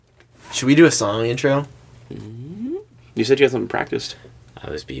Should we do a song intro? You said you had something practiced. I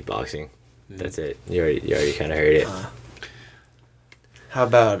was beatboxing. That's it. You already kind of heard it. How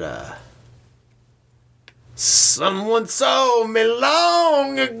about, someone told me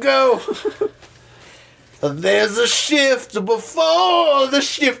long ago there's a shift before the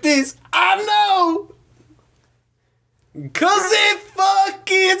shift is, I know. 'Cause it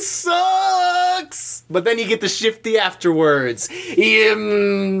fucking sucks. But then you get the shifty afterwards.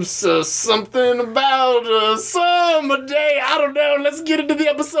 So something about a summer day. I don't know. Let's get into the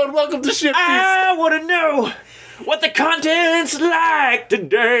episode. Welcome to Shifties. I want to know what the content's like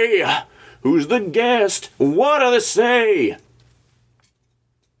today. Who's the guest? What do they say?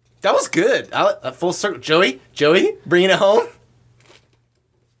 That was good. A full circle. Joey, bringing it home.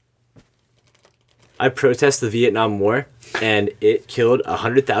 I protest the Vietnam War, and it killed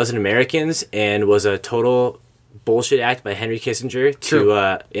 100,000 Americans and was a total bullshit act by Henry Kissinger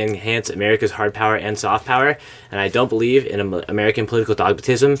to enhance America's hard power and soft power. And I don't believe in American political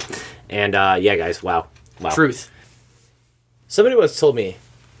dogmatism. And yeah, guys, wow. Truth. Somebody once told me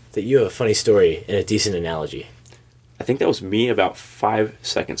that you have a funny story and a decent analogy. I think that was me about 5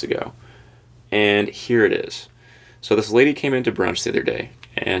 seconds ago. And here it is. So this lady came into brunch the other day,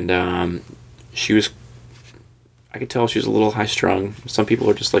 and I could tell she was a little high-strung. Some people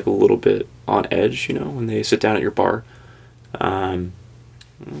are just like a little bit on edge, when they sit down at your bar. Give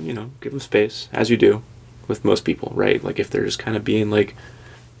them space, as you do with most people, right? Like if they're just kind of being like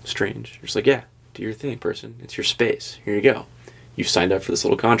strange, you're just like, yeah, do your thing, person. It's your space. Here you go. You've signed up for this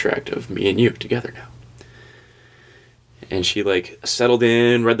little contract of me and you together now. And she like settled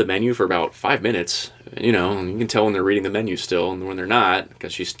in, read the menu for about 5 minutes. And, you can tell when they're reading the menu still and when they're not,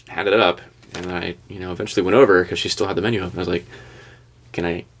 because she's had it up. And I, eventually went over because she still had the menu up. And I was like, can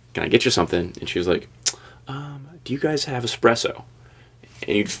I get you something? And she was like, do you guys have espresso?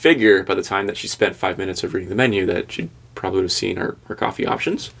 And you'd figure by the time that she spent 5 minutes of reading the menu that she'd probably would have seen her coffee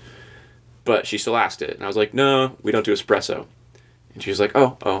options. But she still asked it. And I was like, no, we don't do espresso. And she was like,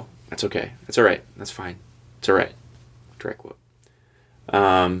 oh, that's okay. That's all right. That's fine. It's all right. Direct quote.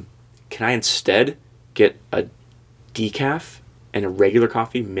 Can I instead get a decaf and a regular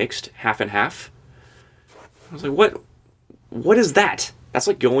coffee mixed half and half? I was like, what is that? That's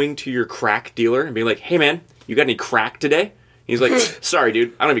like going to your crack dealer and being like, hey man, you got any crack today? And he's like, sorry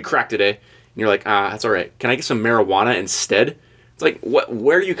dude, I don't have any crack today. And you're like, that's all right. Can I get some marijuana instead? It's like,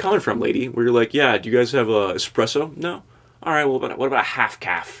 where are you coming from, lady? Where you're like, yeah, do you guys have espresso? No? All right, well, what about a half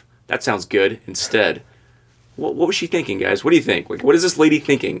calf? That sounds good instead. What was she thinking, guys? What do you think? Like, what is this lady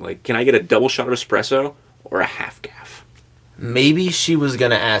thinking? Like, can I get a double shot of espresso or a half calf? Maybe she was going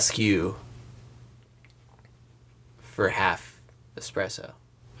to ask you for half espresso.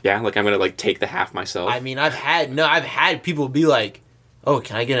 Yeah, like I'm going to like take the half myself. I mean, I've had people be like, "Oh,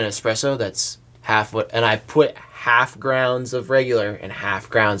 can I get an espresso that's half what?" And I put half grounds of regular and half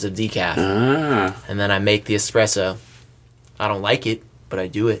grounds of decaf. And then I make the espresso. I don't like it, but I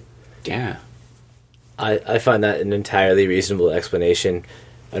do it. Yeah. I find that an entirely reasonable explanation.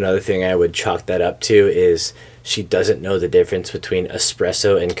 Another thing I would chalk that up to is she doesn't know the difference between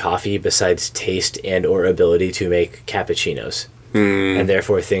espresso and coffee besides taste and or ability to make cappuccinos. And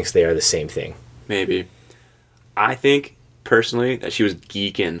therefore thinks they are the same thing. Maybe. I think, personally, that she was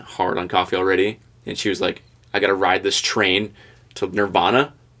geeking hard on coffee already. And she was like, I gotta ride this train to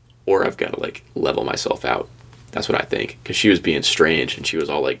Nirvana, or I've gotta, like, level myself out. That's what I think. Because she was being strange, and she was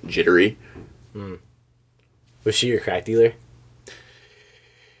all, like, jittery. Was she your crack dealer?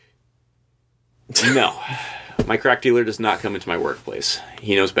 No. My crack dealer does not come into my workplace.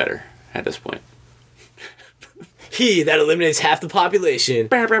 He knows better at this point. That eliminates half the population.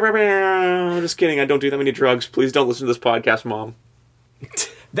 Just kidding. I don't do that many drugs. Please don't listen to this podcast, Mom.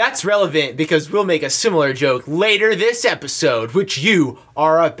 That's relevant because we'll make a similar joke later this episode, which you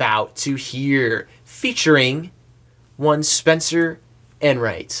are about to hear, featuring one Spencer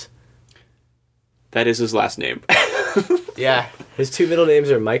Enright. That is his last name. Yeah. His two middle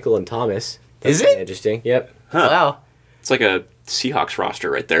names are Michael and Thomas. That's Is it? Interesting. Yep. Huh. Wow. It's like a Seahawks roster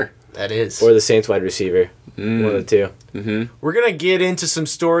right there. That is. Or the Saints wide receiver. One of the two. Mm-hmm. We're going to get into some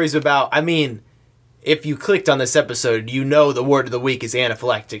stories about, if you clicked on this episode, you know the word of the week is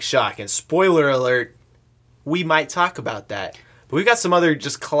anaphylactic shock. And spoiler alert, we might talk about that. But we've got some other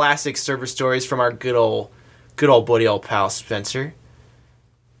just classic server stories from our good old buddy, old pal Spencer.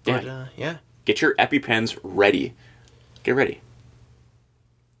 But, yeah. Get your EpiPens ready. Get ready.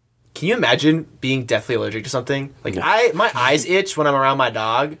 Can you imagine being deathly allergic to something? Like, No. my eyes itch when I'm around my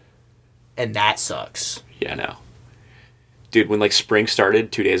dog, and that sucks. Yeah, no. Dude, when, like, spring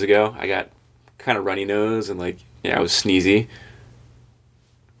started 2 days ago, I got kind of runny nose and, like, I was sneezy.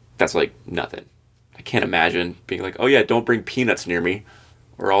 that's like nothing. I can't imagine being like, oh yeah, don't bring peanuts near me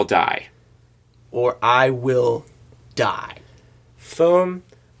or I'll die. Or I will die. Phone,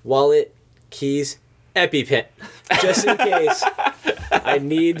 wallet, keys, EpiPen. Just in case I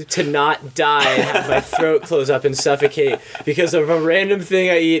need to not die and have my throat close up and suffocate because of a random thing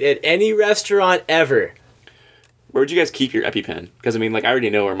I eat at any restaurant ever. Where would you guys keep your EpiPen? Because I mean, like, I already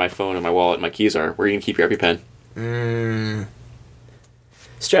know where my phone and my wallet and my keys are. Where are you gonna keep your EpiPen?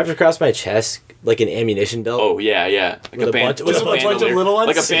 Strapped across my chest like an ammunition belt. Oh yeah, yeah. Like With a bunch of bandolier. little ones?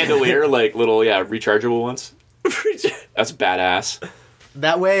 Like a bandolier, like little rechargeable ones. That's badass.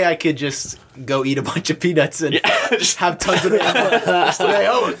 That way I could just go eat a bunch of peanuts and Just have tons of ammo. Just like,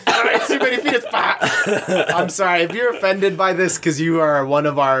 oh, all right, too many peanuts. Bah. I'm sorry if you're offended by this because you are one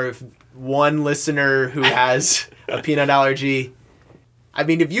of our one listener who has a peanut allergy. I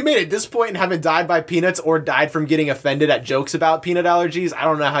mean, if you made it this point and haven't died by peanuts or died from getting offended at jokes about peanut allergies, I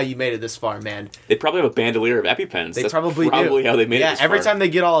don't know how you made it this far, man. They probably have a bandolier of EpiPens. They That's probably do. how they made it Yeah, this every far. time they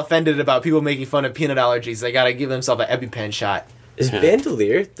get all offended about people making fun of peanut allergies, they gotta give themselves an EpiPen shot. Is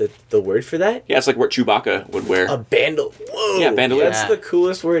bandolier the word for that? Yeah, it's like what Chewbacca would wear. A bandol. Whoa. Yeah, bandolier. That's the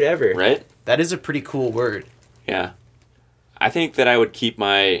coolest word ever. Right? That is a pretty cool word. Yeah. I think that I would keep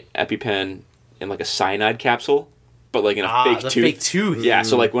my EpiPen in like a cyanide capsule, but like in a fake the tooth. fake tooth. Yeah,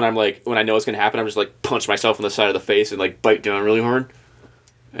 so like when I know it's gonna happen, I'm just like punch myself on the side of the face and like bite down really hard.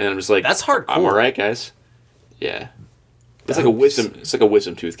 And I'm just like, That's hardcore. I'm alright, guys. Yeah. It's like a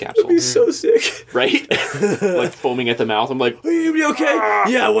wisdom tooth capsule. That'd be so sick. Right? Like foaming at the mouth. I'm like, Are you okay?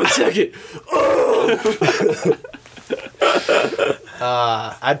 Yeah, 1 second.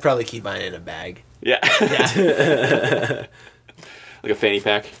 I'd probably keep mine in a bag. yeah. Yeah. Like a fanny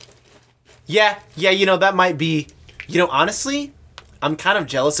pack. Yeah, that might be... honestly, I'm kind of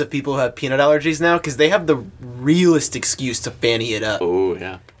jealous of people who have peanut allergies now because they have the realest excuse to fanny it up. Oh,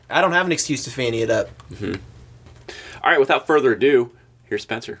 yeah. I don't have an excuse to fanny it up. All right, without further ado, here's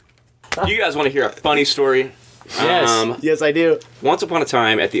Spencer. You guys want to hear a funny story? Yes. Yes, I do. Once upon a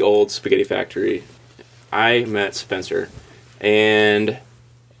time at the old spaghetti factory, I met Spencer, and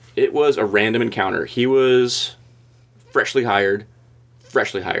it was a random encounter. He was freshly hired,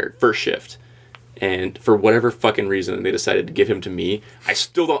 first shift. And for whatever fucking reason, they decided to give him to me. I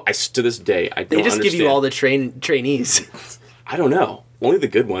still don't, to this day, I don't They just give you understand. all the trainees. I don't know. Only the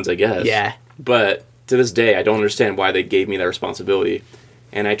good ones, I guess. Yeah. But to this day, I don't understand why they gave me that responsibility.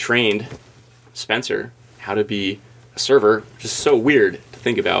 And I trained Spencer how to be a server, which is so weird to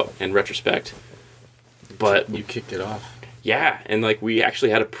think about in retrospect. But You kicked it off. yeah, and like we actually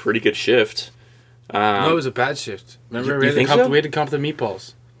had a pretty good shift. No, it was a bad shift. Remember, you we had, think to comp- so? we had to comp the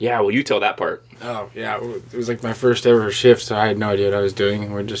meatballs. Yeah, well, you tell that part. Oh, yeah. It was like my first ever shift, so I had no idea what I was doing.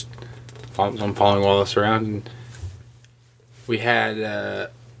 And I'm following Wallace around, and we had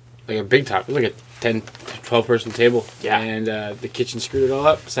like a big top. It was like a 10, 12-person table. Yeah. And the kitchen screwed it all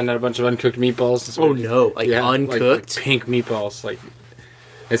up, sent out a bunch of uncooked meatballs. And so Oh, no. Like, uncooked? Like pink meatballs.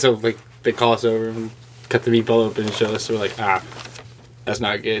 And so, like, they call us over and cut the meatball open and show us. So we're like, that's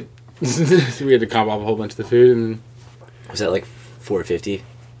not good. So we had to comp off a whole bunch of the food, and Was that like $4.50?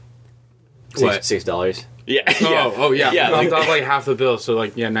 What? $6? Yeah. Oh yeah. Yeah, Like, like- like half the bill, so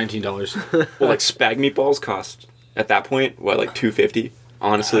like $19. Well, like spag meatballs cost at that point what, like $2.50? I don't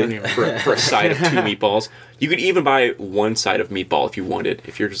Honestly, even- for a side of 2 meatballs, you could even buy one side of meatball if you wanted.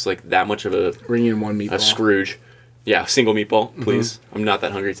 If you're just like that much of a Bring in one meatball. Scrooge, yeah, single meatball, please. I'm not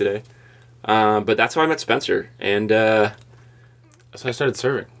that hungry today. But that's how I met Spencer, and So I started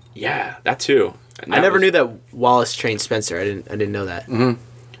serving. yeah, that too. And I that never was- knew that Wallace trained Spencer. I didn't know that.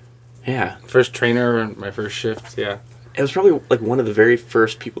 Yeah, First trainer and my first shift. Yeah. it was probably like one of the very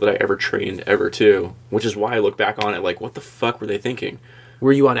first people that I ever trained ever too, which is why I look back on it like, what the fuck were they thinking?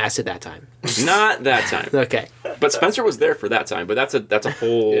 Were you on acid that time? Not that time. Okay. But Spencer was there for that time. But that's a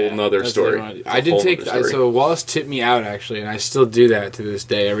whole nother That's story. what It's a I did whole take. nother story. So Wallace tipped me out actually, and I still do that to this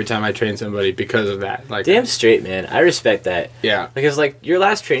day. Every time I train somebody because of that. Like, Damn straight, man. I respect that. yeah. Because, like, your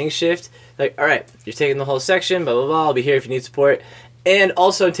last training shift, like, all right, you're taking the whole section, blah, blah, blah. I'll be here if you need support. And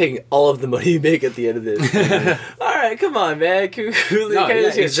also, I'm taking all of the money you make at the end of this. All right, come on, man. Can we No, yeah,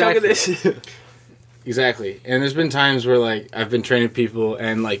 just get a chunk of exactly. this? Exactly. And there's been times where like I've been training people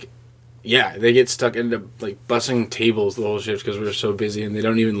and like, yeah, they get stuck into like bussing tables the whole shift because we're so busy and they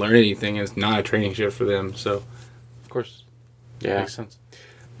don't even learn anything. And it's not a training shift for them. So, of course, Yeah, makes sense.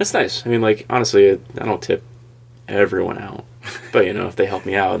 that's nice. I mean, like, honestly, I don't tip everyone out. But, you know, if they help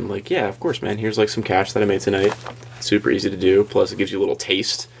me out, I'm like, yeah, of course, man. Here's, like, some cash that I made tonight. Super easy to do. Plus, it gives you a little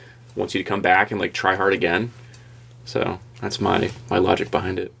taste. Wants you to come back and, like, try hard again. So, that's my logic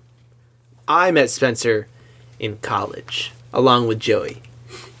behind it. I met Spencer in college, along with Joey.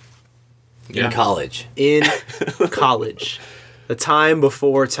 Yeah. In college. in college. The time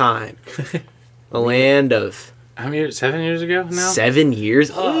before time. The land of How many years? 7 years ago now? 7 years.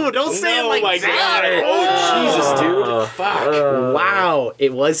 Oh, don't say it like that. Oh, Jesus, dude. Fuck. Wow,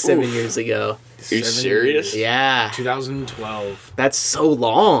 it was 7 years ago. Are you serious? Yeah, 2012. that's so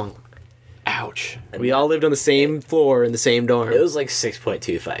long. Ouch. We all lived on the same floor in the same dorm. It was like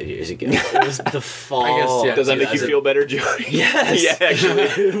 6.25 years ago. It was the fall. yeah. Does that make you feel better, Joey? Yes. Yeah,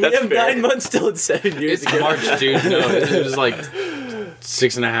 actually. We That's have fair. 9 months till it's 7 years It's ago. March, dude. No, it was like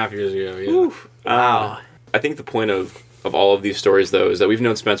 6.5 years ago. Yeah. Wow. I think the point of all of these stories, though, is that we've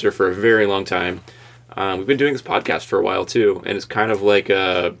known Spencer for a very long time. We've been doing this podcast for a while, too, and it's kind of like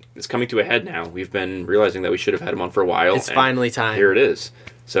it's coming to a head now. We've been realizing that we should have had him on for a while. It's and finally time. Here it is.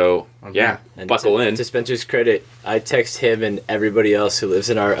 So, yeah, And buckle in. To Spencer's credit, I text him and everybody else who lives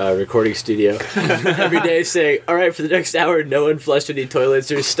in our recording studio every day saying, all right, for the next hour, no one flushed any toilets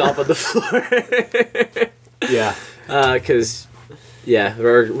or stomp on the floor. Yeah. Because,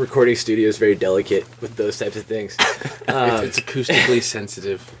 our recording studio is very delicate with those types of things. It's acoustically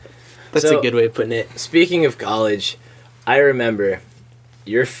sensitive. That's So- a good way of putting it. Speaking of college, I remember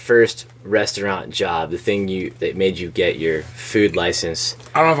your first restaurant job, the thing that made you get your food license.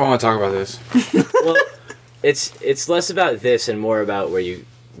 I don't know if I want to talk about this. Well, it's less about this and more about where you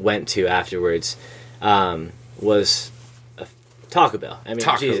went to afterwards. Was Taco Bell. I mean,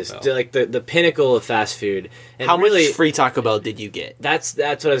 Taco Jesus, Bell. like the pinnacle of fast food. And How really, much free Taco Bell did you get? That's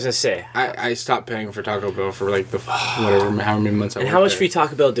what I was gonna say. I stopped paying for Taco Bell for like the how many months I And worked how much there. free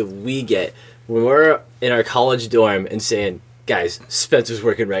Taco Bell did we get when we're in our college dorm and saying, guys, Spencer's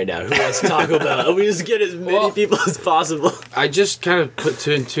working right now. Who wants Taco Bell? And we just get as many people as possible. I just kind of put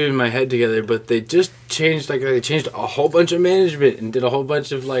two and two in my head together, but they just changed they changed a whole bunch of management and did a whole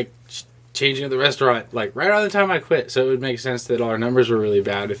bunch of changing of the restaurant like right around the time I quit. So it would make sense that our numbers were really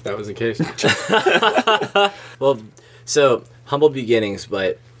bad if that was the case. Well, so humble beginnings,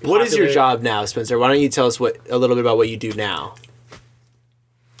 but What is your popular- job now, Spencer? Why don't you tell us a little bit about what you do now?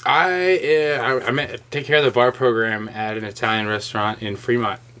 I take care of the bar program at an Italian restaurant in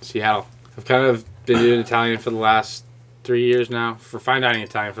Fremont, Seattle. I've kind of been doing Italian for the last 3 years now, for fine dining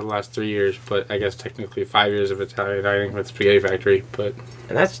Italian for the last 3 years, but I guess technically 5 years of Italian dining with Spaghetti Factory. But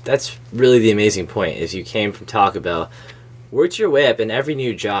And that's really the amazing point. Is you came from Taco Bell, worked your way up, in every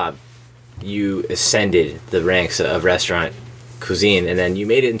new job, you ascended the ranks of restaurant cuisine, and then you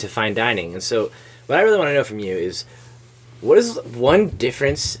made it into fine dining. And so, what I really want to know from you is, what is one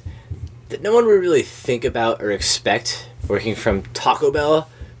difference that no one would really think about or expect working from Taco Bell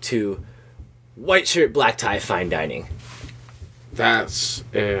to white shirt, black tie, fine dining? that's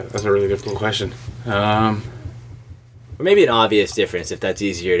a really difficult question. Or maybe an obvious difference if that's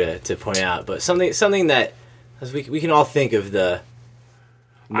easier to point out, but something that as we can all think of the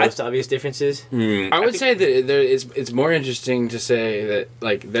most obvious differences. I would say that it's more interesting to say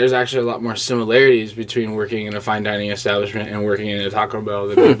that there's actually a lot more similarities between working in a fine dining establishment and working in a Taco Bell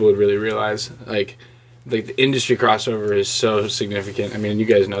than people would really realize. Like the industry crossover is so significant. I mean, you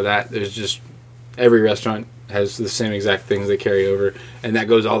guys know that. There's just every restaurant has the same exact things they carry over, and that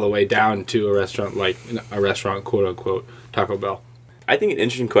goes all the way down to a restaurant quote unquote Taco Bell. I think an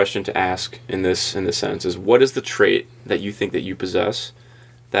interesting question to ask in this sense is, what is the trait that you think that you possess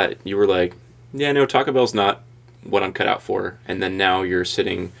that you were like, yeah, no, Taco Bell's not what I'm cut out for, and then now you're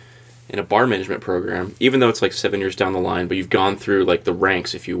sitting in a bar management program, even though it's 7 years down the line, but you've gone through the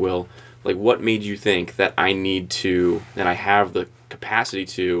ranks, if you will. What made you think that I need to, and I have the capacity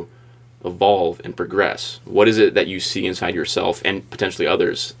to evolve and progress? What is it that you see inside yourself and potentially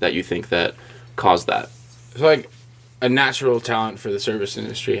others that you think that caused that? It's a natural talent for the service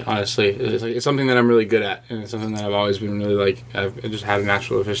industry, honestly. It's something that I'm really good at, and it's something that I've always been really I've just had a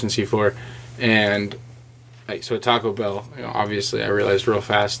natural efficiency for. And so at Taco Bell, obviously I realized real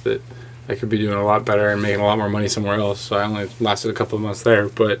fast that I could be doing a lot better and making a lot more money somewhere else. So I only lasted a couple of months there,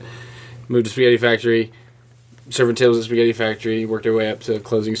 but moved to Spaghetti Factory, serving tables at Spaghetti Factory, worked our way up to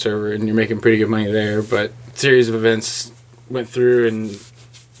closing server, and you're making pretty good money there. But series of events went through and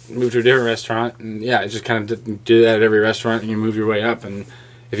moved to a different restaurant, and I just kind of do that at every restaurant, and you move your way up. And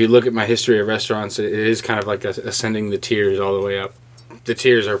if you look at my history of restaurants, it is kind of like ascending the tiers all the way up. The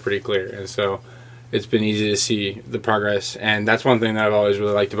tiers are pretty clear, and so it's been easy to see the progress. And that's one thing that I've always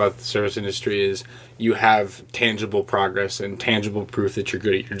really liked about the service industry is you have tangible progress and tangible proof that you're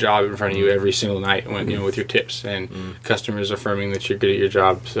good at your job in front of you every single night when with your tips and customers affirming that you're good at your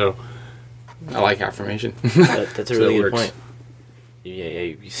job. So I like affirmation. That's a So really it good works. point.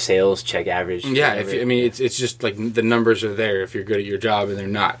 Yeah, sales check average. Yeah, whatever. it's just the numbers are there if you're good at your job, and they're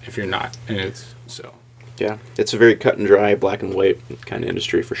not if you're not, and it's so. Yeah, it's a very cut and dry, black and white kind of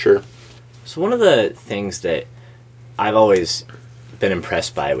industry for sure. So one of the things that I've always been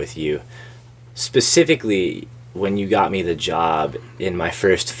impressed by with you, specifically when you got me the job in my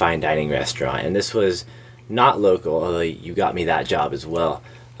first fine dining restaurant, and this was not local, although you got me that job as well,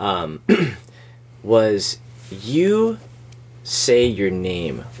 was you say your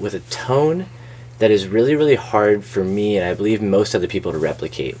name with a tone that is really, really hard for me and I believe most other people to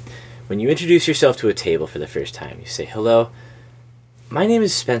replicate. When you introduce yourself to a table for the first time, you say, "Hello, my name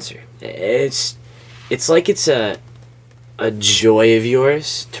is Spencer." It's like it's a joy of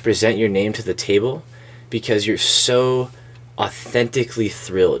yours to present your name to the table because you're so authentically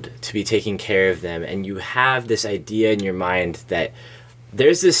thrilled to be taking care of them, and you have this idea in your mind that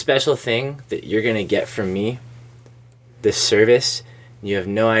there's this special thing that you're going to get from me, this service, and you have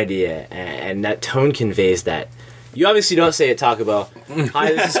no idea, and that tone conveys that. You obviously don't say at Taco Bell,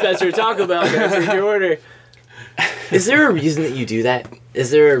 "Hi, this is Spencer at Taco Bell, can I take your order?" Is there a reason that you do that?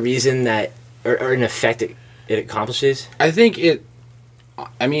 Is there a reason that, or an effect it accomplishes? I think it's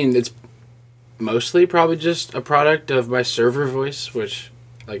mostly probably just a product of my server voice, which,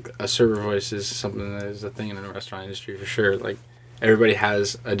 like, a server voice is something that is a thing in the restaurant industry for sure. Like, everybody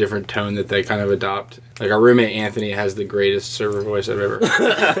has a different tone that they kind of adopt. Like, our roommate Anthony has the greatest server voice I've ever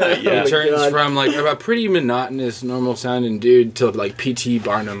heard. Yeah. He turns from, like, a pretty monotonous, normal sounding dude to, like, P.T.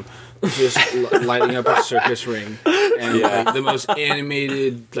 Barnum, just lighting up a circus ring. And, like, the most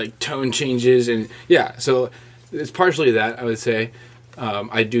animated, like, tone changes. And, yeah, so it's partially that, I would say.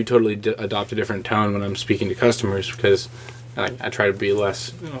 I do totally adopt a different tone when I'm speaking to customers because I try to be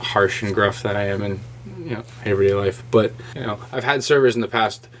less harsh and gruff than I am in everyday life. But I've had servers in the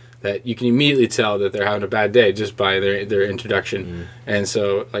past that you can immediately tell that they're having a bad day just by their introduction, and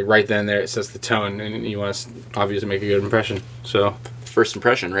so like right then there it sets the tone, and you want to obviously make a good impression. So First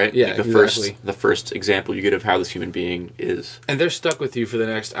impression, right? Yeah, like exactly. The first example you get of how this human being is. And they're stuck with you for the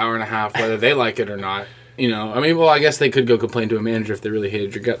next hour and a half, whether they like it or not. I mean, well, I guess they could go complain to a manager if they really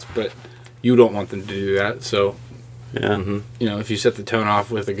hated your guts, but you don't want them to do that. So, Yeah. If you set the tone off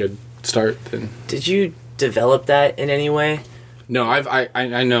with a good start, then Did you develop that in any way? no,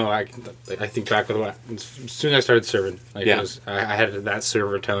 I know I think back with what as soon as I started serving, like Yeah. I had that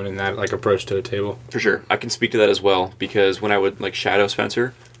server tone and that like approach to a table. For sure. I can speak to that as well because when I would like shadow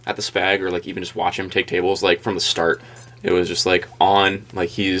Spencer at the Spag or like even just watch him take tables, like from the start, it was just like on, like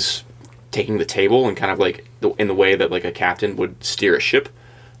he's taking the table and kind of like in the way that like a captain would steer a ship.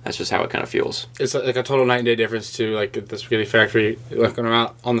 That's just how it kind of feels. It's like a total night and day difference to like at the spaghetti factory. Like when I'm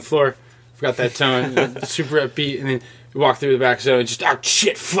out on the floor, I've got that tone, super upbeat, and then you walk through the back zone and just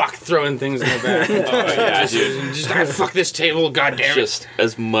fuck, throwing things in the back. Fuck this table, goddamn it. Just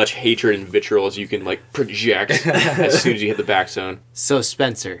as much hatred and vitriol as you can like project as soon as you hit the back zone. So,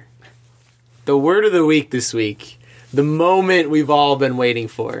 Spencer, the word of the week this week, the moment we've all been waiting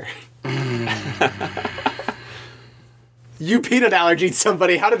for. You peanut allergied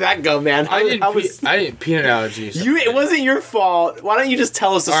somebody. How did that go, man? I didn't peanut allergies. It wasn't your fault. Why don't you just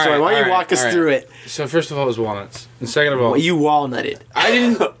tell us the story? Why don't you walk us through it? So first of all, it was walnuts, and second of all, You walnutted. I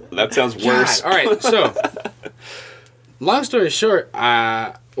didn't. That sounds worse. God. All right, so long story short,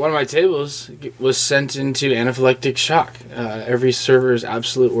 one of my tables was sent into anaphylactic shock. Every server's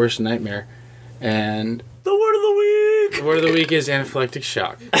absolute worst nightmare, and The word of the week! the word of the week is anaphylactic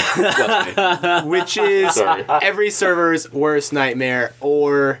shock. Which is Sorry. every server's worst nightmare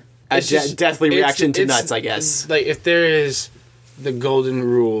or a It's just- deathly reaction to it's- nuts, I guess. Like if there is the golden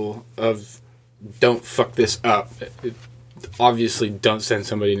rule of don't fuck this up, obviously don't send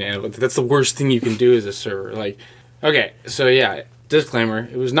somebody to anaphylactic. That's the worst thing you can do as a server. Like, okay, so yeah, disclaimer,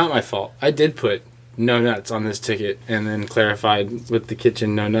 it was not my fault. I did put no nuts on this ticket and then clarified with the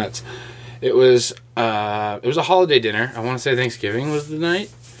kitchen no nuts. It was a holiday dinner. I want to say Thanksgiving was the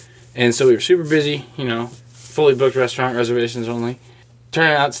night. And so we were super busy, fully booked restaurant, reservations only.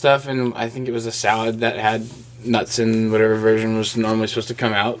 Turning out stuff, and I think it was a salad that had nuts in whatever version was normally supposed to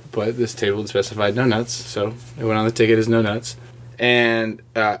come out, but this table had specified no nuts, so it went on the ticket as no nuts. And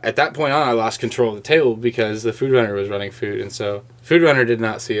at that point on, I lost control of the table because the food runner was running food, and so food runner did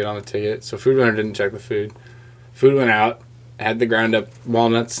not see it on the ticket, so food runner didn't check the food. Food went out, had the ground up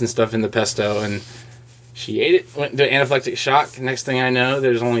walnuts and stuff in the pesto, and she ate it, went into anaphylactic shock. Next thing I know,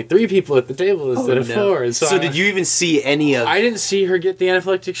 there's only 3 people at the table instead of 4. And So did you even see any of... I didn't see her get the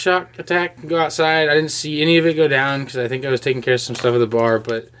anaphylactic shock attack and go outside. I didn't see any of it go down because I think I was taking care of some stuff at the bar.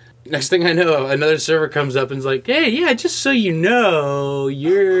 But next thing I know, another server comes up and is like, "Hey, yeah, just so you know,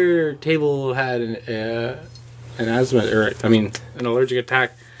 your table had an asthma, an allergic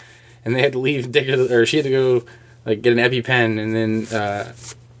attack," and they had to leave. She had to go like get an EpiPen, and then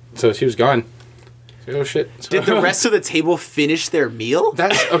so she was gone. Oh shit! Did the rest of the table finish their meal?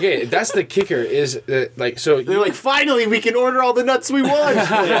 That's okay. That's the kicker. Is that like so? They're like, finally, we can order all the nuts we want.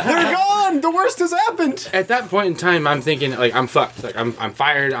 They're gone. The worst has happened. At that point in time, I'm thinking like I'm fucked. Like I'm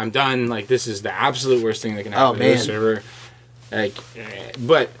fired. I'm done. Like this is the absolute worst thing that can happen to man. this server. Like,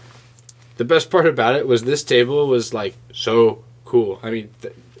 but the best part about it was this table was like so cool. I mean,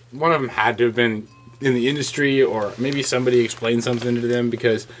 one of them had to have been in the industry, or maybe somebody explained something to them,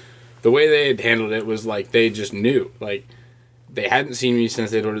 because the way they had handled it was like they just knew. Like they hadn't seen me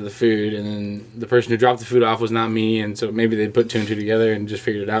since they'd ordered the food, and then the person who dropped the food off was not me, and so maybe they'd put two and two together and just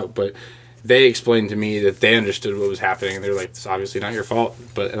figured it out. But they explained to me that they understood what was happening, and they were like, "It's obviously not your fault,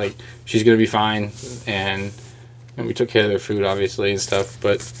 but like she's gonna be fine." And we took care of their food, obviously, and stuff.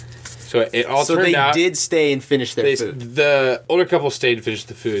 But so it all So turned they out. did stay and finish their food. The older couple stayed to finish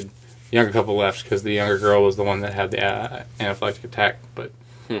the food. The younger couple left because the younger girl was the one that had the anaphylactic attack. But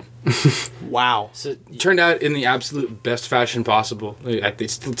Wow. So it turned out in the absolute best fashion possible. They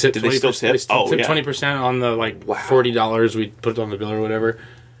still tipped. Did they still tip? They still Oh, tipped yeah. 20% on the like Wow. $40 we put on the bill or whatever.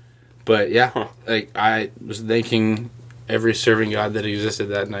 But yeah, like I was thanking every serving god that existed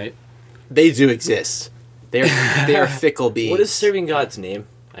that night. They do exist. They are fickle beings. what is serving God's name?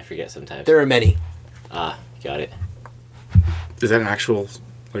 I forget sometimes. There are many. Got it. Is that an actual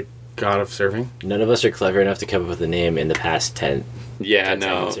like god of serving? None of us are clever enough to come up with a name in the past 10. Yeah, 10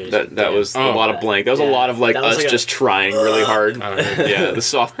 no, seconds or that was a Oh. lot of blank. That was a Yeah. lot of like That was us like a- just trying really hard. Oh, Yeah, the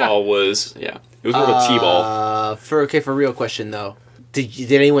softball was it was more of a t-ball. For real question though,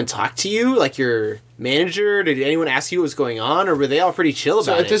 did anyone talk to you, like your manager? Did anyone ask you what was going on, or were they all pretty chill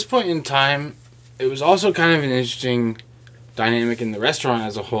So about at it? this point in time, it was also kind of an interesting dynamic in the restaurant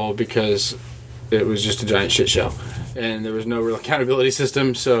as a whole, because it was just a giant shit show, and there was no real accountability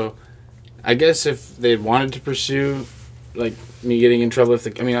system. So I guess if they wanted to pursue like me getting in trouble,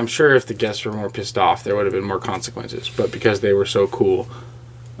 I'm sure if the guests were more pissed off, there would have been more consequences. But because they were so cool,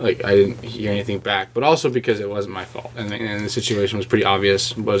 like I didn't hear anything back. But also because it wasn't my fault, and the situation was pretty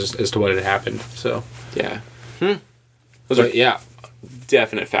obvious as to what had happened. So Yeah. Those are but yeah.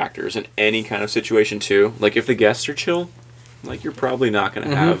 definite factors in any kind of situation too. Like if the guests are chill, like you're probably not going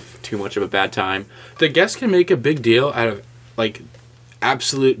to have too much of a bad time. The guests can make a big deal out of like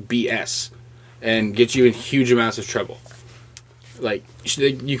absolute BS and get you in huge amounts of trouble. Like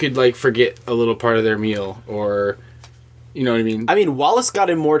you could like forget a little part of their meal, or you know what I mean. I mean, Wallace got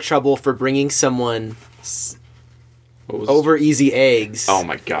in more trouble for bringing someone What was over easy eggs. Oh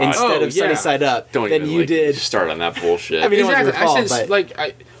my god. Instead Oh, of sunny yeah. side up Don't than even you like, did. start on that bullshit. I mean, Exactly. recall, I sent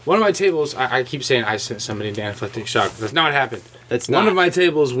but- one of my tables. I keep saying I sent somebody into anaphylactic shock. That's not what happened. That's One not. of my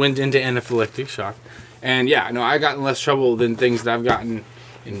tables went into anaphylactic shock, and yeah, no, I got in less trouble than things that I've gotten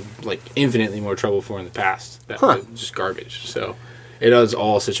in like infinitely more trouble for in the past. That was just garbage. So it is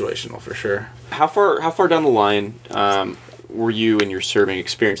all situational for sure. How far down the line were you in your serving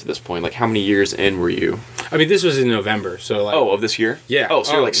experience at this point? Like how many years in were you? I mean, this was in November, so like. Oh, of this year? Yeah. Oh,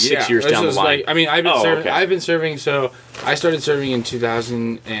 so you're like 6 years This down the was line. Like, I mean, I've been Oh, serving. okay. I've been serving. So I started serving in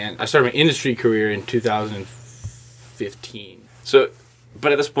 2000, and I started my industry career in 2015. So,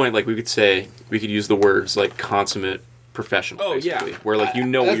 but at this point, like we could use the words like consummate professional. Oh, yeah. basically, where like you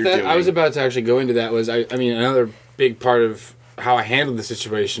know what you're doing. I was about to actually go into that. I mean, another big part of how I handled the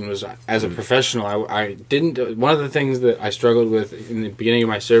situation was as a professional. I didn't. One of the things that I struggled with in the beginning of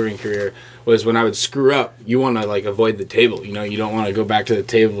my serving career was when I would screw up. You want to like avoid the table. You know, you don't want to go back to the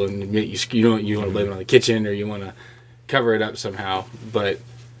table and admit you don't. You want to blame it on the kitchen, or you want to cover it up somehow. But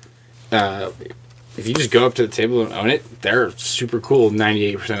if you just go up to the table and own it, they're super cool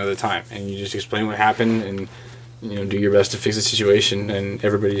 98% of the time, and you just explain what happened and do your best to fix the situation, and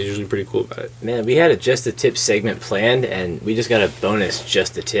everybody's usually pretty cool about it. Man, we had a Just a Tip segment planned, and we just got a bonus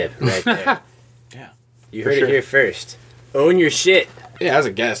Just a Tip right there. Yeah. You For heard sure. it here first. Own your shit. Yeah, as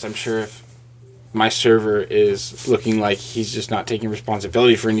a guest, I'm sure if my server is looking like he's just not taking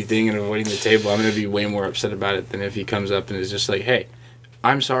responsibility for anything and avoiding the table, I'm going to be way more upset about it than if he comes up and is just like, hey,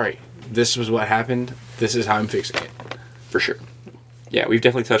 I'm sorry. This was what happened. This is how I'm fixing it. For sure. Yeah, we've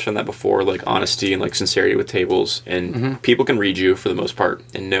definitely touched on that before, like honesty and like sincerity with tables, and people can read you for the most part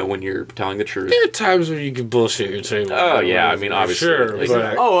and know when you're telling the truth. There are times when you can bullshit your table. Oh, yeah, I mean, obviously, Sure, like-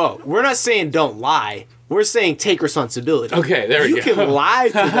 but... Oh, we're not saying don't lie. We're saying take responsibility. Okay, there we You go. can lie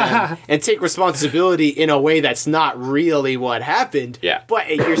to them and take responsibility in a way that's not really what happened. Yeah. But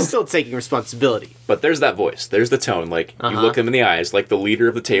you're still taking responsibility. But there's that voice, there's the tone. Like you look them in the eyes, like the leader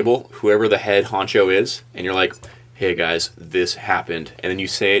of the table, whoever the head honcho is, and you're like, "Hey guys, this happened," and then you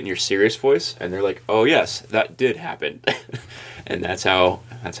say it in your serious voice, and they're like, "Oh yes, that did happen," and that's how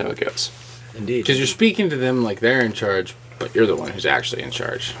it goes. Indeed. Because you're speaking to them like they're in charge, but you're the one who's actually in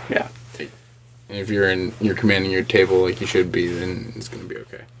charge. Yeah. if you're commanding your table like you should be, then it's going to be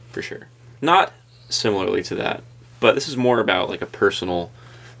okay. For sure. Not similarly to that, but this is more about like a personal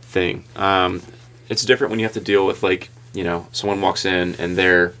thing. It's different when you have to deal with like, you know, someone walks in and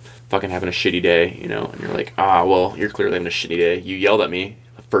they're fucking having a shitty day, you know, and you're like, well, you're clearly having a shitty day. You yelled at me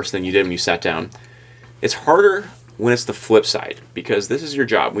the first thing you did when you sat down. It's harder when it's the flip side, because this is your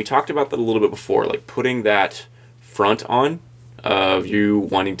job. We talked about that a little bit before, like putting that front on of you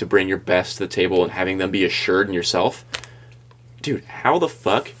wanting to bring your best to the table and having them be assured in yourself. Dude, how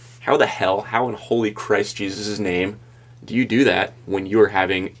the hell, how in holy Christ Jesus' name do you do that when you're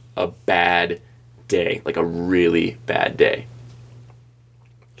having a bad day, like a really bad day?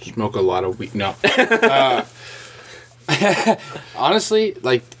 Smoke a lot of weed. No. Honestly,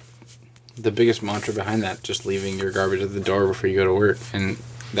 like, the biggest mantra behind that, just leaving your garbage at the door before you go to work. And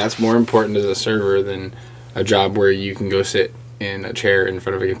that's more important as a server than a job where you can go sit in a chair in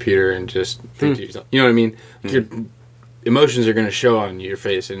front of a computer and just think to yourself. You know what I mean? Your emotions are going to show on your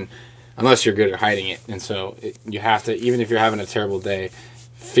face, and unless you're good at hiding it. And so you have to, even if you're having a terrible day,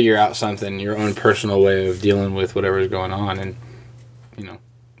 figure out something, your own personal way of dealing with whatever's going on. And, you know.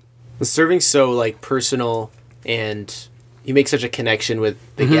 The serving's so, like, personal, and you make such a connection with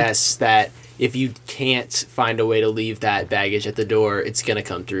the guests that if you can't find a way to leave that baggage at the door, it's going to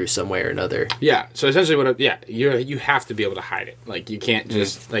come through some way or another. Yeah, so essentially you have to be able to hide it. Like, you can't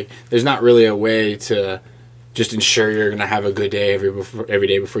just, like, there's not really a way to just ensure you're going to have a good day every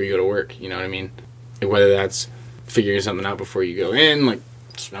day before you go to work, you know what I mean? Like, whether that's figuring something out before you go in, like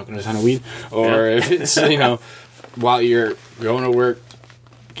smoking a ton of weed, or if it's, you know, while you're going to work,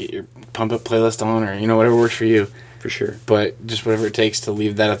 get your pump up playlist on, or, you know, whatever works for you. For sure. But just whatever it takes to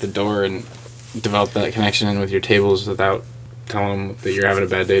leave that at the door and develop that connection with your tables without telling them that you're having a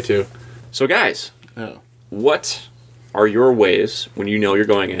bad day too. So guys, what are your ways when you know you're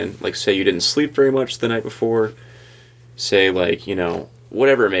going in? Like, say you didn't sleep very much the night before. Say, like, you know,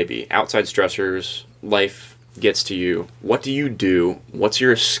 whatever it may be. Outside stressors, life gets to you. What do you do? What's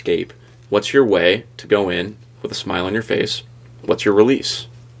your escape? What's your way to go in with a smile on your face? What's your release?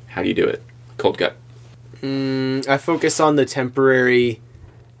 How do you do it? Cold gut. I focus on the temporary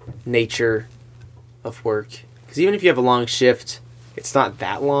nature of work. Because even if you have a long shift, it's not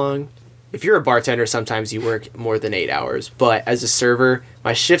that long. If you're a bartender, sometimes you work more than 8 hours. But as a server,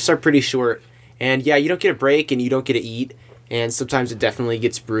 my shifts are pretty short. And yeah, you don't get a break and you don't get to eat. And sometimes it definitely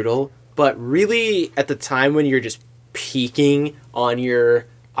gets brutal. But really, at the time when you're just peaking on your,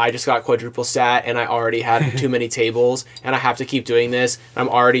 I just got quadruple sat and I already had too many tables and I have to keep doing this. I'm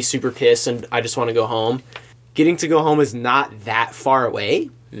already super pissed and I just want to go home. Getting to go home is not that far away.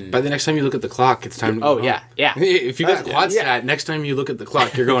 By the next time you look at the clock, it's time to go home. Yeah. If you got quad stat, next time you look at the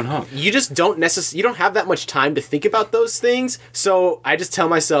clock, you're going home. You just don't you don't have that much time to think about those things. So I just tell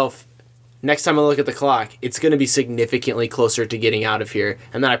myself, next time I look at the clock, it's going to be significantly closer to getting out of here.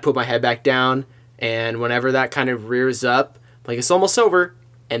 And then I put my head back down, and whenever that kind of rears up, like it's almost over,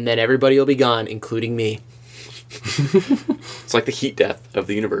 and then everybody will be gone, including me. It's like the heat death of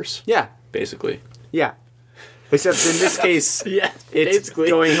the universe. Yeah. Basically. Yeah. Except in this case, Yeah, it's basically.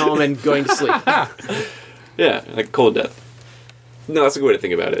 going home and going to sleep. Yeah, like cold death. No, that's a good way to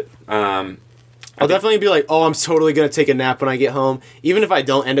think about it. I'll definitely be like, oh, I'm totally going to take a nap when I get home. Even if I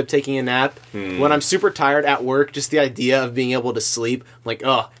don't end up taking a nap, when I'm super tired at work, just the idea of being able to sleep, I'm like,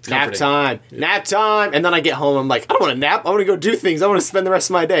 oh, nap time. And then I get home, I'm like, I don't want to nap. I want to go do things. I want to spend the rest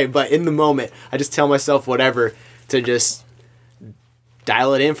of my day. But in the moment, I just tell myself whatever to just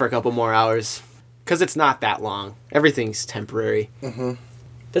dial it in for a couple more hours. Because it's not that long. Everything's temporary.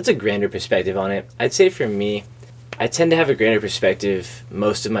 That's a grander perspective on it. I'd say for me, I tend to have a grander perspective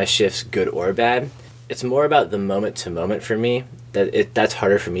most of my shifts, good or bad. It's more about the moment to moment for me. That's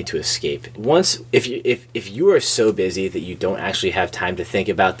harder for me to escape. If you are so busy that you don't actually have time to think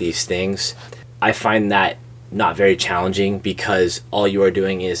about these things, I find that not very challenging because all you are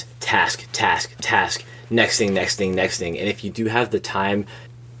doing is task, next thing. And if you do have the time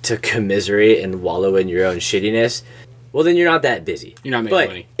to commiserate and wallow in your own shittiness, well, then you're not that busy. You're not making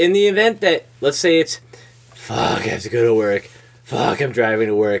money. But in the event that, let's say it's, fuck, I have to go to work. Fuck, I'm driving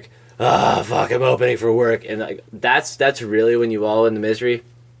to work. Fuck, I'm opening for work. And like that's really when you wallow in the misery.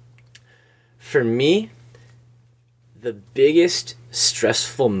 For me, the biggest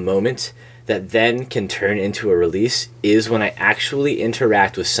stressful moment that then can turn into a release is when I actually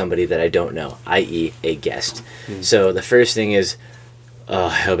interact with somebody that I don't know, i.e. a guest. So the first thing is, Oh, I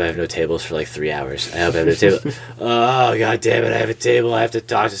hope I have no tables for like 3 hours. I hope I have no table. Oh, god damn it, I have a table. I have to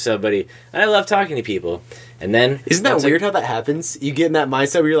talk to somebody. And I love talking to people. And then... Isn't that weird how that happens? You get in that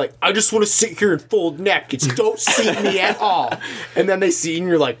mindset where you're like, I just want to sit here and fold napkins. Don't see me at all. And then they see you and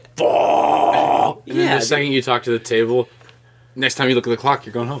you're like, fuck. And then the second you talk to the table, next time you look at the clock,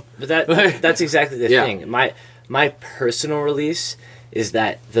 you're going home. But that's exactly the thing. My personal release is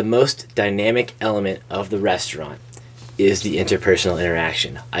that the most dynamic element of the restaurant is the interpersonal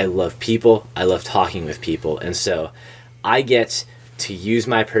interaction. I love people. I love talking with people. And so I get to use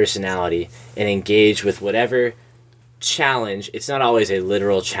my personality and engage with whatever challenge. It's not always a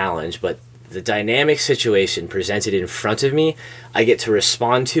literal challenge, but the dynamic situation presented in front of me, I get to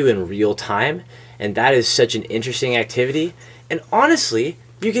respond to in real time. And that is such an interesting activity. And honestly,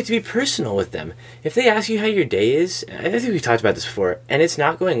 you get to be personal with them. If they ask you how your day is, I think we've talked about this before, and it's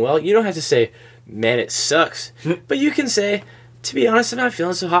not going well, you don't have to say, man, it sucks. But you can say, to be honest, I'm not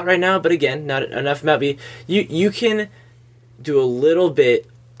feeling so hot right now, but again, not enough about me. You can do a little bit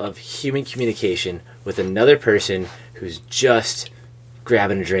of human communication with another person who's just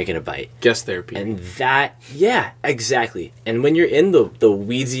grabbing a drink and a bite. Guest therapy. And that, yeah, exactly. And when you're in the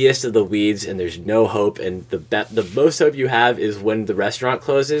weedsiest of the weeds and there's no hope, and the most hope you have is when the restaurant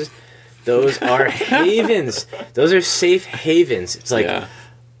closes, those are havens. Those are safe havens. It's like,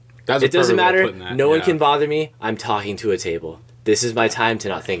 it doesn't matter. No one can bother me. I'm talking to a table. This is my time to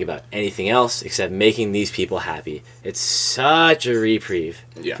not think about anything else except making these people happy. It's such a reprieve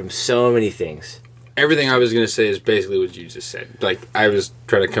from so many things. Everything I was going to say is basically what you just said. Like, I was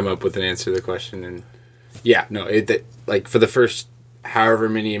trying to come up with an answer to the question, and like, for the first however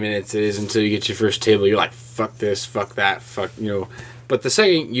many minutes it is until you get your first table, you're like, fuck this, fuck that, fuck, But the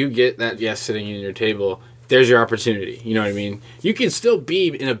second you get that yes sitting in your table, there's your opportunity. You know what I mean? You can still be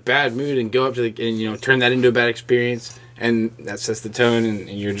in a bad mood and go up to and turn that into a bad experience, and that sets the tone, and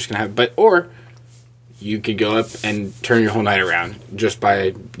you're just going to have, or you could go up and turn your whole night around just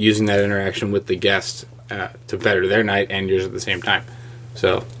by using that interaction with the guest to better their night and yours at the same time.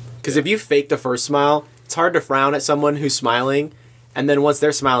 So, because if you fake the first smile, it's hard to frown at someone who's smiling, and then once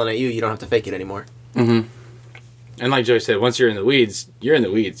they're smiling at you, you don't have to fake it anymore. Mm-hmm. And like Joey said, once you're in the weeds, you're in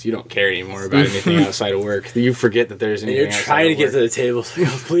the weeds. You don't care anymore about anything outside of work. You forget that there's anything. And you're trying to get to the table. So,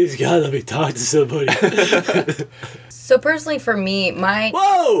 please, God, let me talk to somebody. So personally, for me,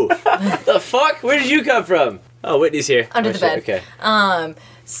 Whoa! The fuck? Where did you come from? Oh, Whitney's here. Under the bed. Okay.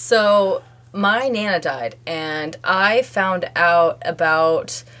 So my Nana died, and I found out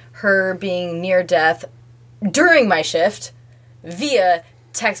about her being near death during my shift via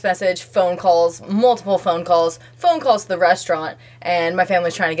text message, phone calls, multiple phone calls to the restaurant, and my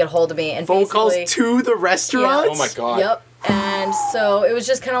family's trying to get a hold of me. And phone calls to the restaurant? Yeah. Oh my God. Yep. And so it was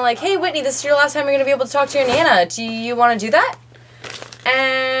just kind of like, hey, Whitney, this is your last time you're going to be able to talk to your Nana. Do you want to do that?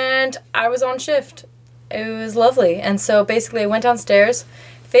 And I was on shift. It was lovely. And so basically I went downstairs,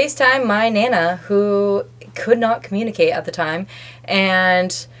 FaceTime my Nana, who could not communicate at the time,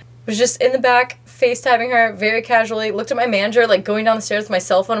 and was just in the back FaceTiming her very casually, looked at my manager, like, going down the stairs with my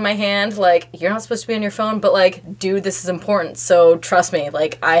cell phone in my hand, like, you're not supposed to be on your phone, but, like, dude, this is important, so trust me,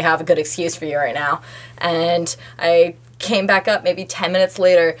 like, I have a good excuse for you right now. And I came back up maybe 10 minutes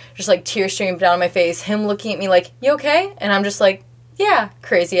later, just, like, tears streamed down my face, him looking at me like, you okay? And I'm just like, yeah,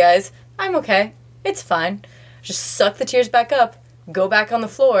 crazy eyes, I'm okay, it's fine. Just suck the tears back up, go back on the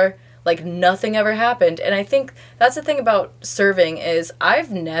floor, like nothing ever happened. And I think that's the thing about serving is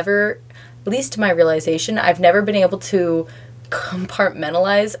I've never, at least to my realization, I've never been able to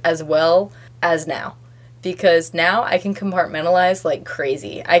compartmentalize as well as now. Because now I can compartmentalize like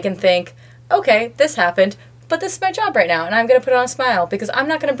crazy. I can think, okay, this happened, but this is my job right now, and I'm going to put on a smile because I'm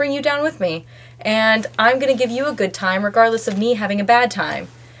not going to bring you down with me. And I'm going to give you a good time regardless of me having a bad time.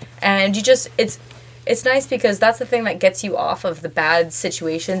 And you just, it's nice because that's the thing that gets you off of the bad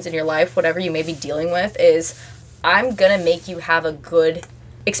situations in your life, whatever you may be dealing with, is I'm going to make you have a good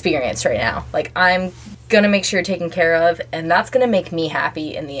experience right now. Like, I'm going to make sure you're taken care of, and that's going to make me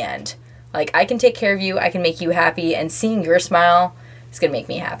happy in the end. Like, I can take care of you, I can make you happy, and seeing your smile is going to make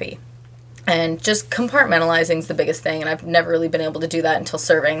me happy. And just compartmentalizing is the biggest thing, and I've never really been able to do that until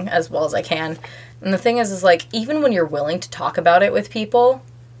serving as well as I can. And the thing is like, even when you're willing to talk about it with people,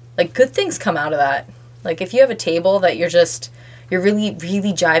 like, good things come out of that. Like, if you have a table that you're really,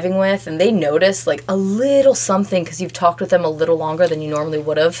 really jiving with, and they notice, like, a little something because you've talked with them a little longer than you normally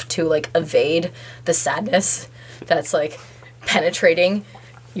would have to, like, evade the sadness that's, like, penetrating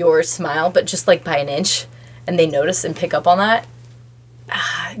your smile, but just, like, by an inch, and they notice and pick up on that,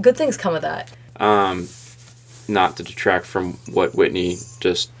 good things come of that. Not to detract from what Whitney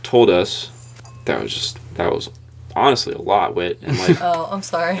just told us, that was honestly a lot, Wit, and like Oh, I'm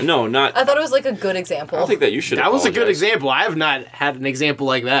sorry. no, not. I thought it was like a good I example. don't think that you should. That was a good apologize. example. I have not had an example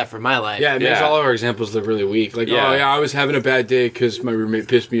like that for my life. Yeah, it makes Yeah. all of our examples look really weak. Like, Yeah. oh yeah, I was having a bad day because my roommate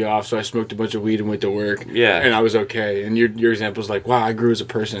pissed me off, so I smoked a bunch of weed and went to work. Yeah. and I was okay. And your example's like, wow, I grew as a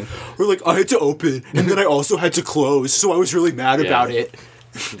person. Or like, I had to open, and then I also had to close, so I was really mad about it.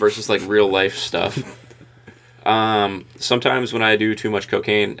 versus like real life stuff. Sometimes when I do too much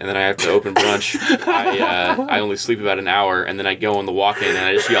cocaine and then I have to open brunch, I only sleep about an hour and then I go on the walk-in and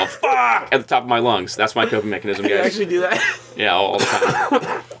I just yell "fuck" at the top of my lungs. That's my coping mechanism, You guys. actually do that? Yeah, all the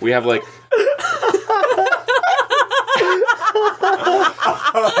time. We have like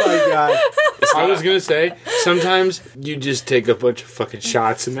Oh my god. I was gonna say sometimes you just take a bunch of fucking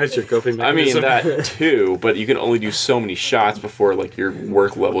shots and that's your coping I mean mechanism. that too, but you can only do so many shots before like your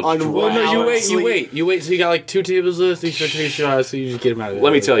work level On drops. one- No, you wait. Sleep. You wait. So you got like 2 tables left. You start taking shots. So you just get them out of there.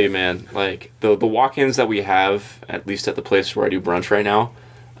 Let me tell you, man. Like the walk-ins that we have, at least at the place where I do brunch right now,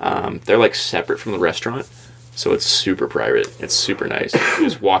 they're like separate from the restaurant, so it's super private. It's super nice. You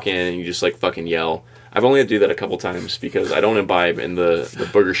just walk in and you just like fucking yell. I've only had to do that a couple times because I don't imbibe in the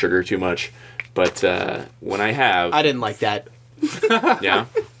booger sugar too much. But when I have, I didn't like that. yeah.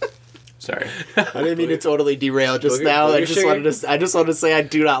 Sorry. I didn't mean to totally derail just now. I just wanted to say I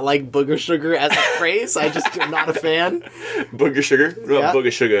do not like booger sugar as a phrase. I just am not a fan. Booger sugar? What about Yeah.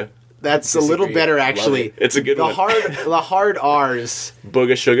 booger sugar? That's a little better actually. It's a good The one. hard R's.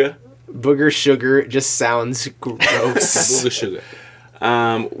 Booger sugar. Booger sugar just sounds gross. Booger sugar.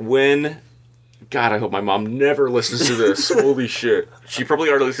 When God, I hope my mom never listens to this. Holy shit. She probably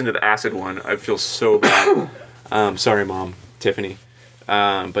already listened to the acid one. I feel so bad. Sorry, Mom. Tiffany.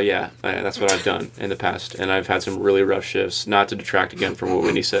 But yeah, that's what I've done in the past. And I've had some really rough shifts. Not to detract again from what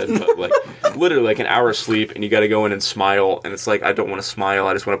Whitney said, but like literally like an hour of sleep and you got to go in and smile. And it's like, I don't want to smile.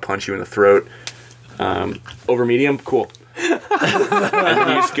 I just want to punch you in the throat. Over medium, cool. And then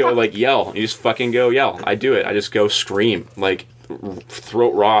you just go like yell. You just fucking go yell. I do it. I just go scream. Like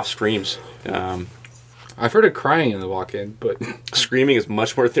throat raw screams. I've heard of crying in the walk-in, but Screaming is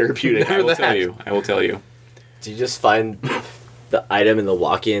much more therapeutic. I Never will tell that. you. I will tell you. Do you just find the item in the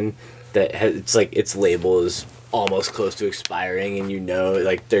walk-in that has, it's like its label is almost close to expiring, and you know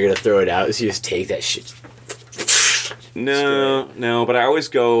like they're gonna throw it out, so you just take that shit. No. But I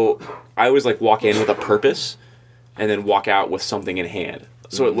always like walk in with a purpose, and then walk out with something in hand.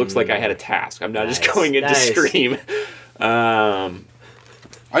 So it looks like I had a task. I'm not just Nice, going in to nice. scream.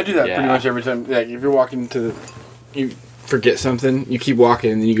 I do that Yeah. pretty much every time. Like if you're walking to, you forget something, you keep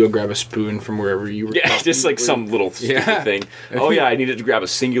walking, and then you go grab a spoon from wherever you were. Yeah, just like some little stupid Yeah. thing. Oh yeah, I needed to grab a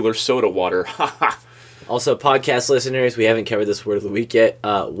singular soda water. Also, podcast listeners, we haven't covered this word of the week yet.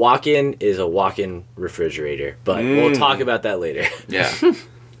 Walk-in is a walk-in refrigerator, but we'll talk about that later. Yeah.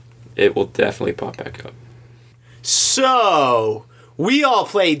 It will definitely pop back up. So, we all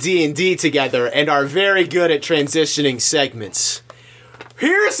play D&D together and are very good at transitioning segments.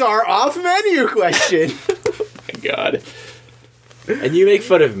 Here's our off-menu question. My God. And you make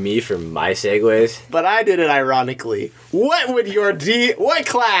fun of me for my segues. But I did it ironically. What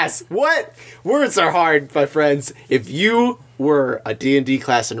class, what words are hard, my friends? If you were a D&D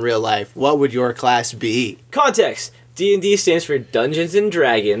class in real life, what would your class be? Context. D&D stands for Dungeons and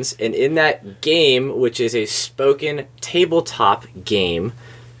Dragons, and in that game, which is a spoken tabletop game,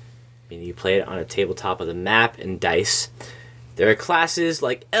 meaning you play it on a tabletop with a map and dice, there are classes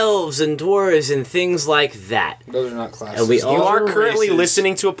like elves and dwarves and things like that. Those are not classes. And we You all are currently races.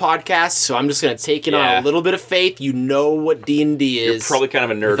 listening to a podcast, so I'm just going to take it on Yeah. a little bit of faith. You know what D&D You're is. probably kind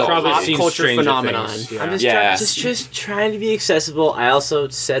of a nerd. The Probably pop seen culture Stranger phenomenon. Things, I'm yeah. just, Yeah. just trying to be accessible. I also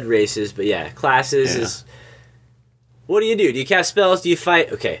said races, but yeah, classes Yeah. is... What do? Do you cast spells? Do you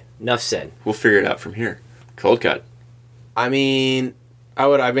fight? Okay, enough said. We'll figure it out from here. Cold cut. I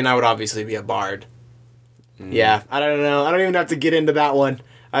would obviously be a bard. Yeah, I don't know. I don't even have to get into that one.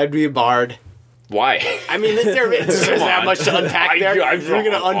 I'd be a bard. Why? I mean, there's that on. much to unpack there. We're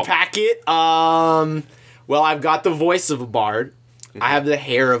gonna unpack it. Well, I've got the voice of a bard. I have the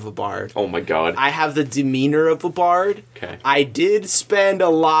hair of a bard. Oh my God. I have the demeanor of a bard. Okay. I did spend a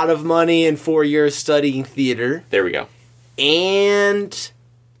lot of money in 4 years studying theater, There we go. and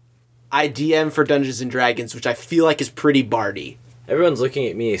I DM for Dungeons and Dragons, which I feel like is pretty bardy. Everyone's looking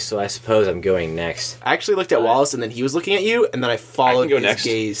at me, so I suppose I'm going next. I actually looked at Wallace, and then he was looking at you, and then I followed go his next.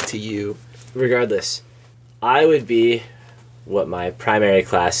 gaze to you. Regardless, I would be what my primary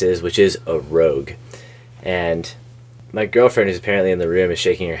class is, which is a rogue. And my girlfriend, who's apparently in the room, is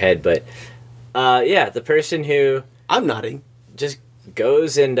shaking her head, but yeah, the person who I'm nodding. just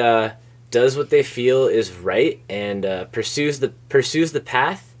goes and does what they feel is right and pursues the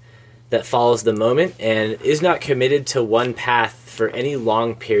path that follows the moment and is not committed to one path for any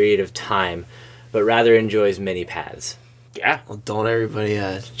long period of time, but rather enjoys many paths. Yeah. Well, don't everybody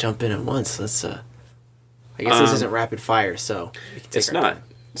jump in at once. Let's. I guess this isn't rapid fire, so we can take It's our not. time.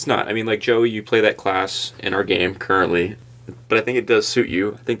 It's not. I mean, like, Joey, you play that class in our game currently, but I think it does suit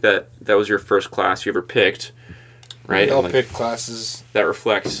you. I think that was your first class you ever picked, right? We all And, like, pick classes. that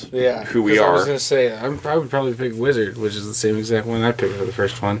reflects Yeah. who we 'cause I are. was gonna say I would probably pick Wizard, which is the same exact one I picked for the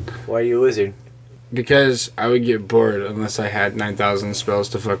first one, Why are you a wizard? because I would get bored unless I had 9,000 spells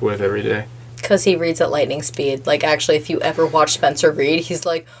to fuck with every day. Because he reads at lightning speed. Like, actually, if you ever watch Spencer read, he's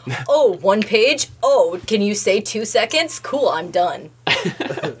like, oh, 1 page? Oh, can you say 2 seconds? Cool, I'm done.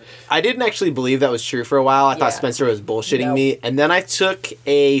 I didn't actually believe that was true for a while. I thought Yeah. Spencer was bullshitting Nope. me. And then I took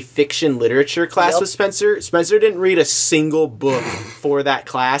a fiction literature class Yep. with Spencer. Spencer didn't read a single book for that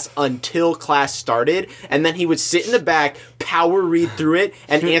class until class started. And then he would sit in the back, power read through it,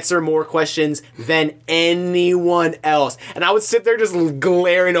 and answer more questions than anyone else. And I would sit there just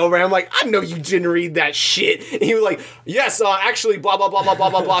glaring over him like, I know you didn't read that shit. And he was like, yes, actually, blah, blah, blah, blah, blah,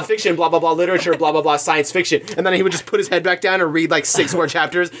 blah, blah, fiction, blah, blah, blah, literature, blah, blah, blah, science fiction. And then he would just put his head back down and read like 6 more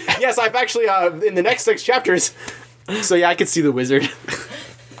chapters. Yes, I've actually, in the next 6 chapters. So yeah, I could see the wizard.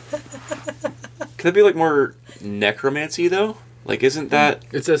 Could that be like more necromancy though? Like, isn't that?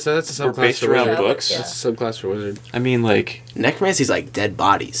 That's a subclass We're based for around Wizard. books. Yeah. That's a subclass for Wizard. I mean, like, Necromancy's like dead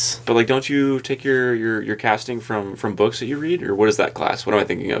bodies. but like, don't you take your casting from books that you read, or what is that class? What am I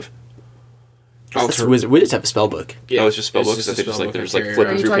thinking of? That's wizards have a spell book. Oh, it's just spell books. just That a they just spell like book there's and like carry Are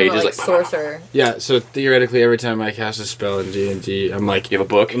flipping you through talking pages about, like. like, sorcerer? Yeah, so theoretically, every time I cast a spell in D&D, I'm like, You have a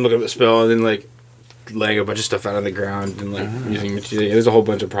book. I'm looking up a spell and then like laying a bunch of stuff out on the ground and like using material. There's a whole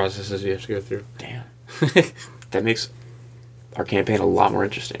bunch of processes you have to go through. Damn. That makes our campaign a lot more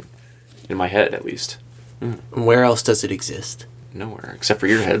interesting. In my head, at least. Where else does it exist? Nowhere except for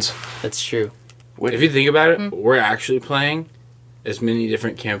your heads. That's true. Wait, If you think about it, we're actually playing as many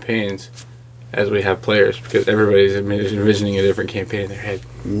different campaigns as we have players because everybody's envisioning a different campaign in their head.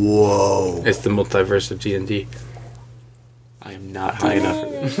 Whoa. It's the multiverse of D&D. I am not high enough for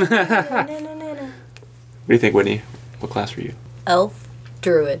this. What do you think, Whitney? What class were you? Elf,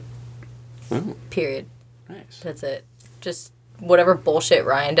 druid, Oh, period. nice. That's it. Just whatever bullshit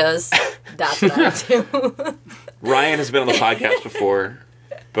Ryan does, that's what I do. Ryan has been on the podcast before,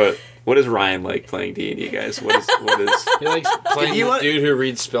 but what is Ryan like playing D&D, guys? What is? He likes playing you the want- dude who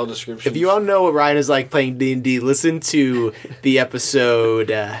reads spell descriptions. If you want to know what Ryan is like playing D&D, listen to the episode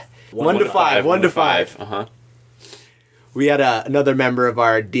 1 to 5. 1 to 5. Uh-huh. We had another member of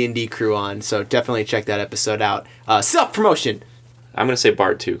our D&D crew on, so definitely check that episode out. Self-promotion. I'm going to say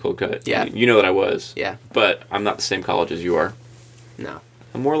Bard too, Cold Cut. Yeah. You know that I was. Yeah. But I'm not the same college as you are. No.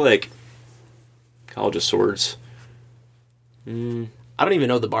 I'm more like College of Swords. I don't even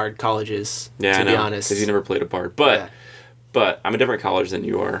know the Bard colleges, Yeah, to I know, be honest. because you never played a Bard. But Yeah. but I'm a different college than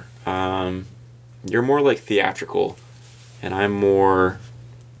you are. You're more like theatrical, and I'm more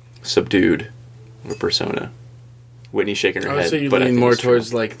subdued with persona. Whitney's shaking her I would head. say you but I lean think more it's true.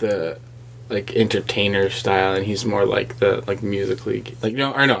 towards like the entertainer style, and he's more like the musically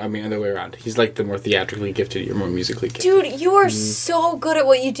other way around. He's like the more theatrically gifted. You're more musically gifted. Dude, you are so good at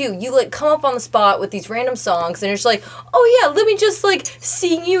what you do. You like come up on the spot with these random songs, and you're just like, oh yeah, let me just like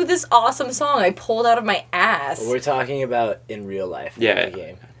sing you this awesome song I pulled out of my ass. We're talking about in real life. not Yeah. the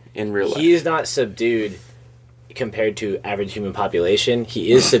game. in real life. He is not subdued compared to average human population.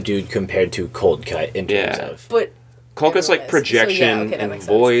 He is subdued compared to Cold Cut in terms Yeah. of. But Cold Cut's like Anyways, so yeah, projection okay, that and makes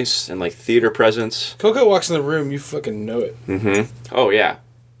sense. voice and like theater presence. Coco walks in the room, you fucking know it. Mm-hmm. Oh yeah.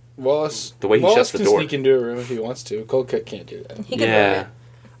 Wallace, The way he Wallace shuts the can door. sneak into a room if he wants to. Cold Cut can't do he could Yeah. move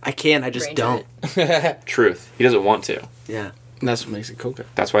I can't, I just Range don't. that. Truth. He doesn't want to. Yeah. That's what makes it Cold Cut.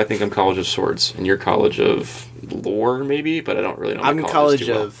 That's why I think I'm College of Swords and you're College of Lore maybe, but I don't really know. I'm the in colleges college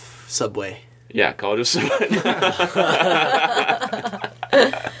too well. of Subway. Yeah, College of Swords.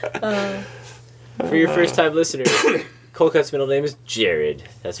 For your first time listeners, Cold Cut's middle name is Jared.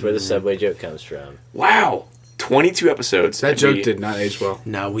 That's where the Subway joke comes from. Wow. 22 episodes. That and joke we- did not age well.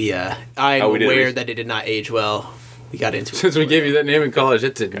 No, I'm Oh, we did aware reach- that it did not age well. We got into it. Since we gave you that name in college,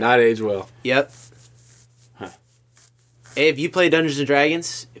 it did not age well. Yep. Hey, if you play Dungeons and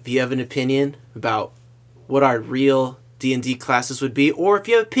Dragons, if you have an opinion about what our real D&D classes would be, or if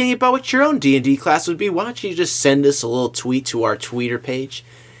you have an opinion about what your own D&D class would be, why don't you just send us a little tweet to our Twitter page?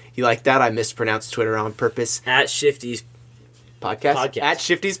 You like that? I mispronounced Twitter on purpose. At Shifty's Podcast? At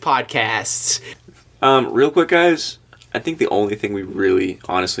Shifty's Podcasts. Real quick, guys. I think the only thing we really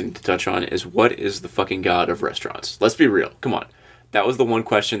honestly need to touch on is what is the fucking god of restaurants? Let's be real. Come on. That was the one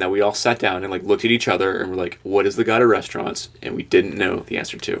question that we all sat down and like looked at each other and were like, "What is the god of restaurants?" And we didn't know the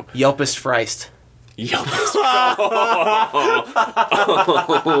answer to. Yelpist Freist. Yelpist.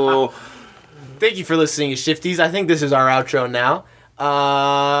 Thank you for listening, Shifties. I think this is our outro now.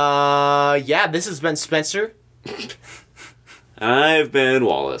 Yeah, this has been Spencer. I've been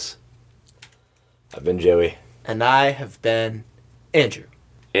Wallace. I've been Joey. And I have been Andrew.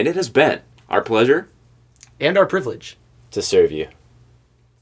 And it has been our pleasure And our privilege. To serve you.